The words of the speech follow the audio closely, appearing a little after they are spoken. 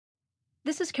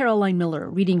This is Caroline Miller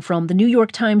reading from the New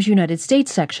York Times United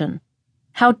States section.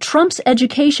 How Trump's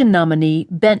education nominee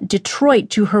bent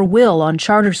Detroit to her will on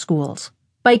charter schools,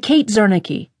 by Kate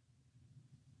Zernike.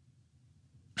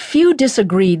 Few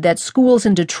disagreed that schools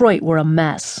in Detroit were a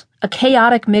mess, a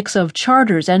chaotic mix of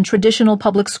charters and traditional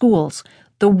public schools,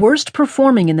 the worst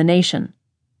performing in the nation.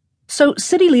 So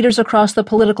city leaders across the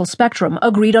political spectrum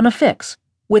agreed on a fix,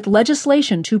 with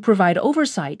legislation to provide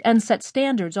oversight and set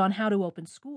standards on how to open schools.